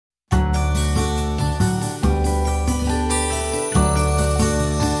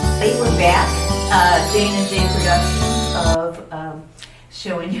back. Jane and Jane Productions of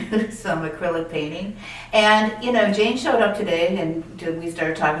showing you some acrylic painting. And, you know, Jane showed up today and we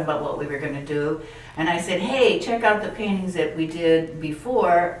started talking about what we were going to do. And I said, hey, check out the paintings that we did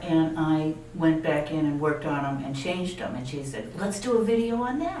before. And I went back in and worked on them and changed them. And she said, let's do a video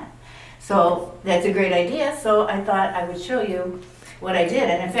on that. So that's a great idea. So I thought I would show you what I did.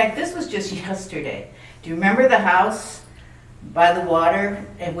 And in fact, this was just yesterday. Do you remember the house by the water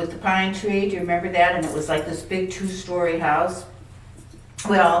and with the pine tree? Do you remember that? And it was like this big 2-story house.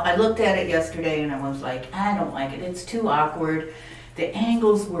 Well, I looked at it yesterday and I was like, I don't like it. It's too awkward. The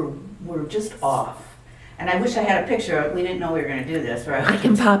angles were just off. And I wish I had a picture of it. We didn't know we were going to do this, right? I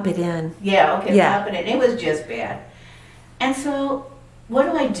can pop it in. Yeah, okay, Yeah. pop it in. It was just bad. And so, what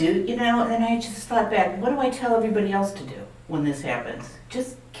do I do? You know, and I just thought back, what do I tell everybody else to do when this happens?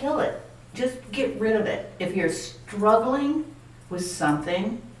 Just kill it. Just get rid of it. If you're struggling with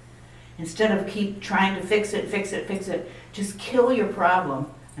something, instead of keep trying to fix it, just kill your problem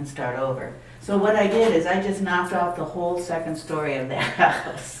and start over. So what I did is I just knocked off the whole second story of that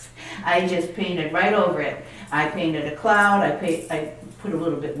house. I just painted right over it. I painted a cloud, I put a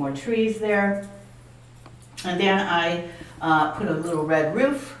little bit more trees there, and then I put a little red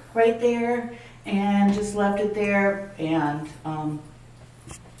roof right there and just left it there, and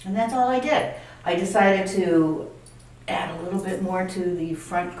that's all I did. I decided to add a little bit more to the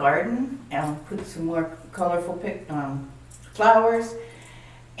front garden and put some more colorful flowers,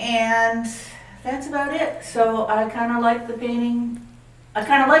 and that's about it. So I kind of like the painting.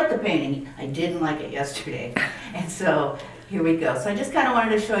 I didn't like it yesterday, and so here we go. So I just kind of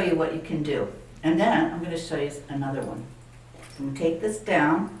wanted to show you what you can do, and then I'm going to show you another one. I'm going to take this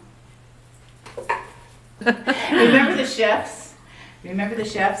down. Remember the chefs? Remember the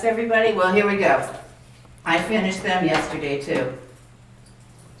chefs, everybody? Well, here we go. I finished them yesterday too,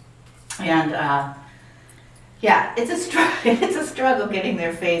 and yeah, it's a struggle getting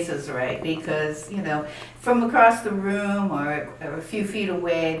their faces right, because, you know, from across the room or a few feet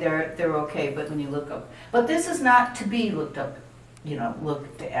away, they're okay, but when you look up, but this is not to be looked up, you know,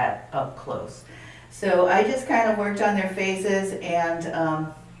 looked at up close. So I just kind of worked on their faces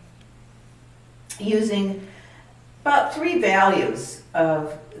and using about 3 values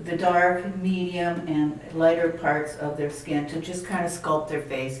of the dark, medium, and lighter parts of their skin to just kind of sculpt their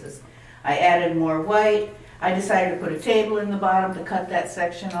faces. I added more white. I decided to put a table in the bottom to cut that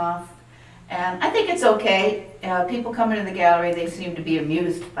section off. And I think it's okay. People come into the gallery, they seem to be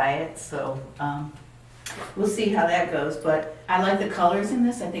amused by it, so we'll see how that goes. But I like the colors in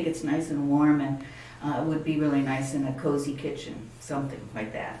this. I think it's nice and warm, and it would be really nice in a cozy kitchen, something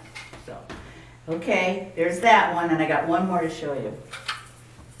like that. So, okay, there's that one, and I got one more to show you.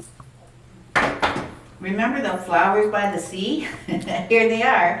 Remember the flowers by the sea? Here they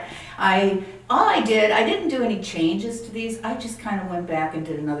are. All I didn't do any changes to these. I just kind of went back and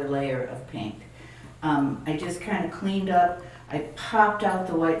did another layer of paint. I just kind of cleaned up. I popped out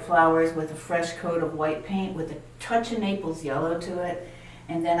the white flowers with a fresh coat of white paint with a touch of Naples yellow to it.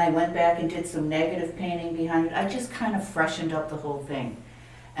 And then I went back and did some negative painting behind it. I just kind of freshened up the whole thing.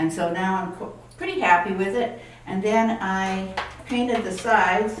 And so now I'm pretty happy with it. And then I painted the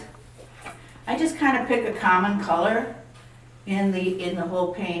sides. I just kind of pick a common color in the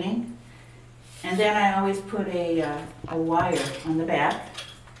whole painting. And then I always put a wire on the back,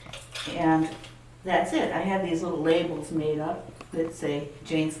 and that's it. I have these little labels made up that say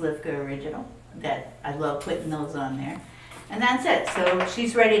Jane Slifka Original. That I love putting those on there. And that's it. So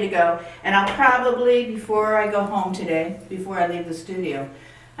she's ready to go. And I'll probably, before I go home today, before I leave the studio,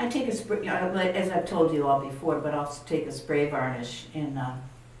 I take a spray, as I've told you all before, but I'll take a spray varnish, an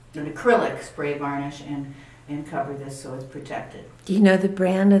acrylic spray varnish, and cover this so it's protected. Do you know the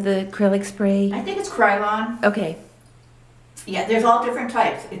brand of the acrylic spray? I think it's Krylon. Okay. Yeah, there's all different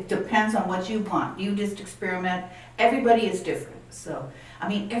types. It depends on what you want. You just experiment. Everybody is different. So, I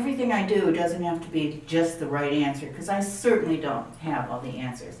mean, everything I do doesn't have to be just the right answer, because I certainly don't have all the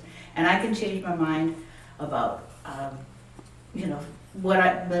answers. And I can change my mind about, you know,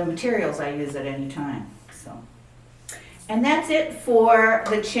 the materials I use at any time. So. And that's it for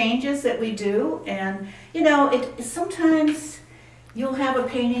the changes that we do. And you know, sometimes you'll have a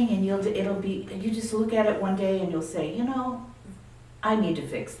painting and you just look at it one day and you'll say, you know, I need to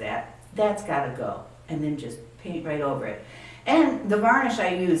fix that. That's got to go. And then just paint right over it. And the varnish I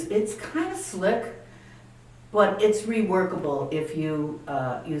use, it's kind of slick, but it's reworkable if you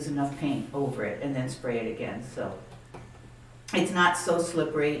use enough paint over it and then spray it again. So it's not so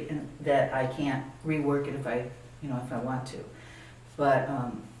slippery that I can't rework it if I want to. But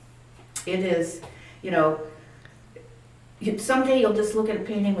it is, you know, someday you'll just look at a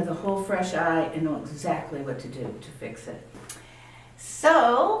painting with a whole fresh eye and know exactly what to do to fix it.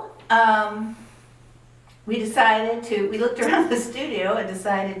 So, we looked around the studio and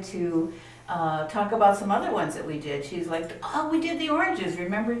decided to talk about some other ones that we did. She's like, oh, we did the oranges,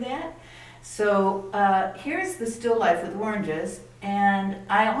 remember that? So here's the still life with oranges. And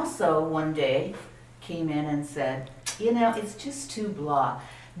I also one day came in and said, you know, it's just too blah.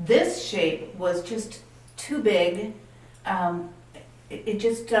 This shape was just too big.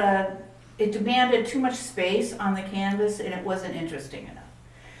 It demanded too much space on the canvas and it wasn't interesting enough.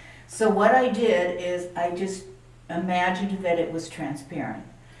 So what I did is I just imagined that it was transparent.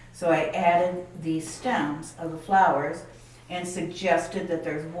 So I added the stems of the flowers and suggested that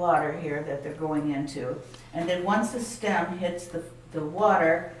there's water here that they're going into. And then once the stem hits the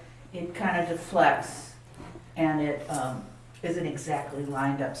water, it kind of deflects and it isn't exactly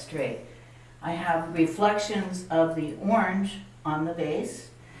lined up straight. I have reflections of the orange on the base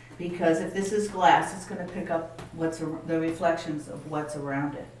because if this is glass, it's going to pick up the reflections of what's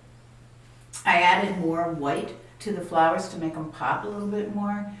around it. I added more white to the flowers to make them pop a little bit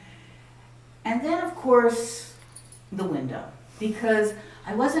more. And then, of course, the window, because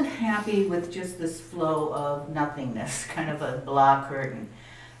I wasn't happy with just this flow of nothingness, kind of a blah curtain.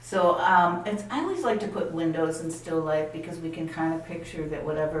 So I always like to put windows in still life because we can kind of picture that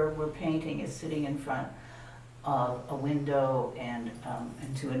whatever we're painting is sitting in front of a window and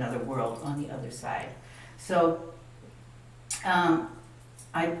into another world on the other side. So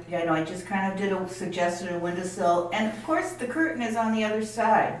I just kind of suggested a windowsill, and of course the curtain is on the other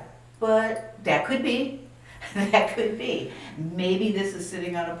side, but that could be, that could be. Maybe this is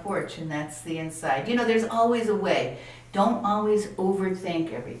sitting on a porch and that's the inside. You know, there's always a way. Don't always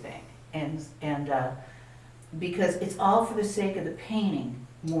overthink everything, and because it's all for the sake of the painting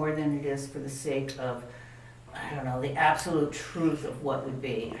more than it is for the sake of, I don't know, the absolute truth of what would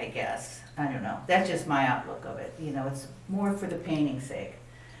be, I guess. I don't know. That's just my outlook of it. You know, it's more for the painting's sake.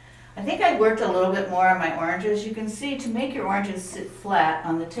 I think I worked a little bit more on my oranges. You can see to make your oranges sit flat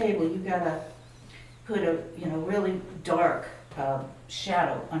on the table, you've got to put a really dark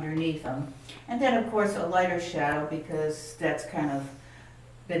shadow underneath them. And then of course a lighter shadow because that's kind of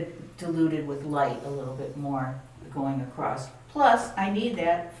been diluted with light a little bit more going across. Plus I need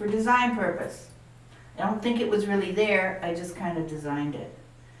that for design purpose. I don't think it was really there, I just kind of designed it.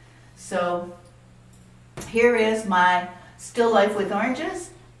 So here is my still life with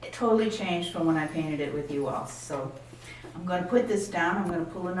oranges. It totally changed from when I painted it with you all. So I'm going to put this down, I'm going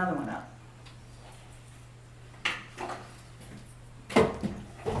to pull another one up.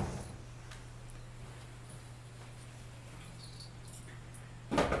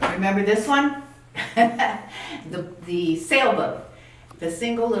 Remember this one? the sailboat, the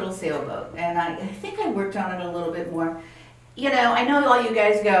single little sailboat. And I think I worked on it a little bit more. You know, I know all you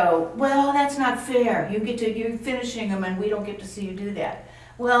guys go, well, that's not fair. You're finishing them and we don't get to see you do that.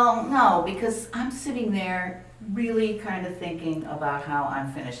 Well, no, because I'm sitting there really kind of thinking about how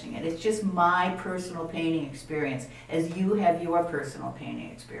I'm finishing it. It's just my personal painting experience as you have your personal painting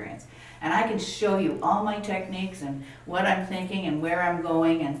experience. And I can show you all my techniques and what I'm thinking and where I'm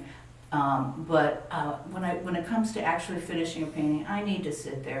going. And but when it comes to actually finishing a painting, I need to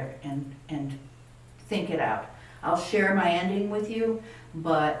sit there and think it out. I'll share my ending with you,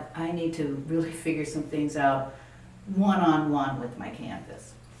 but I need to really figure some things out one-on-one with my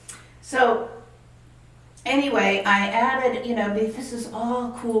canvas. So anyway, I added, you know, this is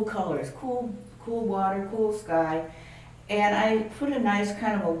all cool colors, cool water, cool sky, and I put a nice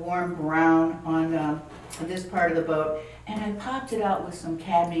kind of a warm brown on this part of the boat, and I popped it out with some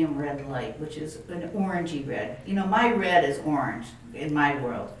cadmium red light, which is an orangey red. You know, my red is orange in my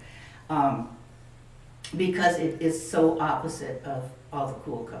world. Because it is so opposite of all the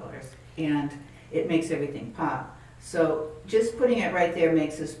cool colors and it makes everything pop. So just putting it right there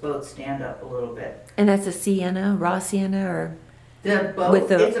makes this boat stand up a little bit. And that's a sienna, raw sienna, or? The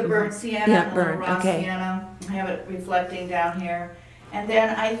boat, it's a burnt sienna, yeah, burnt, raw okay. sienna. I have it reflecting down here. And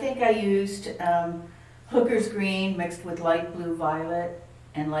then I think I used Hooker's green mixed with light blue violet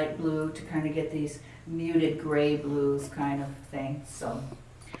and light blue to kind of get these muted gray blues kind of thing. So.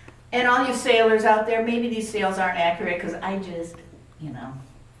 And all you sailors out there, maybe these sails aren't accurate because I just, you know,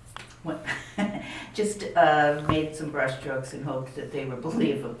 just made some brush strokes and hoped that they were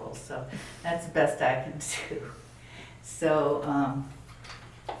believable. So that's the best I can do. So,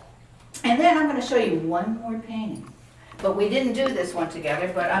 and then I'm going to show you one more painting. But we didn't do this one together,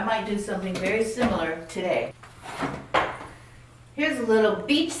 but I might do something very similar today. Here's a little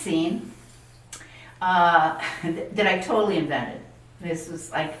beach scene that I totally invented. This was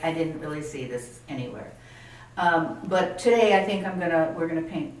like, I didn't really see this anywhere. But today I think we're gonna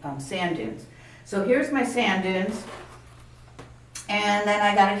paint sand dunes. So here's my sand dunes. And then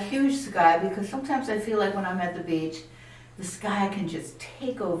I got a huge sky, because sometimes I feel like when I'm at the beach, the sky can just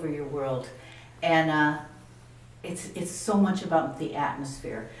take over your world. And it's so much about the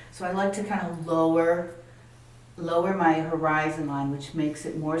atmosphere. So I like to kind of lower my horizon line, which makes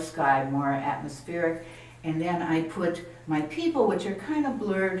it more sky, more atmospheric. And then I put my people, which are kind of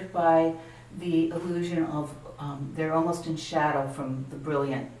blurred by the illusion of, they're almost in shadow from the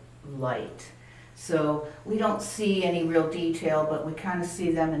brilliant light. So we don't see any real detail, but we kind of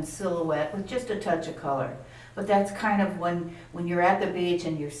see them in silhouette with just a touch of color. But that's kind of when you're at the beach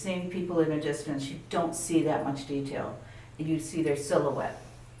and you're seeing people in a distance, you don't see that much detail. You see their silhouette.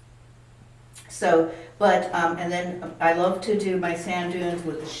 So, and then I love to do my sand dunes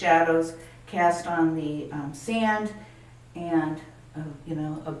with the shadows cast on the sand, and you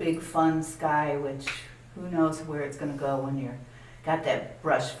know, a big fun sky, which who knows where it's going to go when you're got that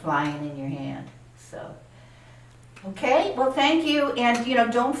brush flying in your hand. So, okay, well, thank you, and you know,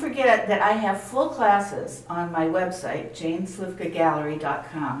 don't forget that I have full classes on my website,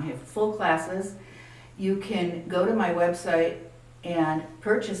 janeslivkagallery.com. I have full classes. You can go to my website and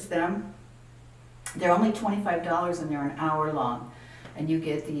purchase them. They're only $25 and they're an hour long, and you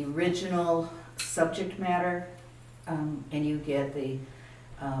get the original subject matter, and you get the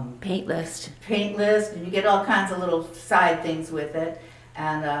Paint list. and you get all kinds of little side things with it,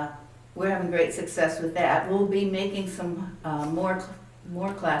 and we're having great success with that. We'll be making some more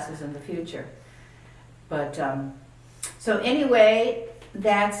classes in the future. But so anyway,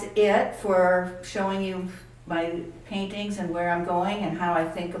 that's it for showing you my paintings and where I'm going and how I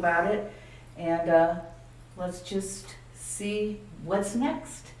think about it. And let's just see what's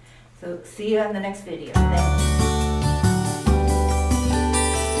next. So see you in the next video. Thanks.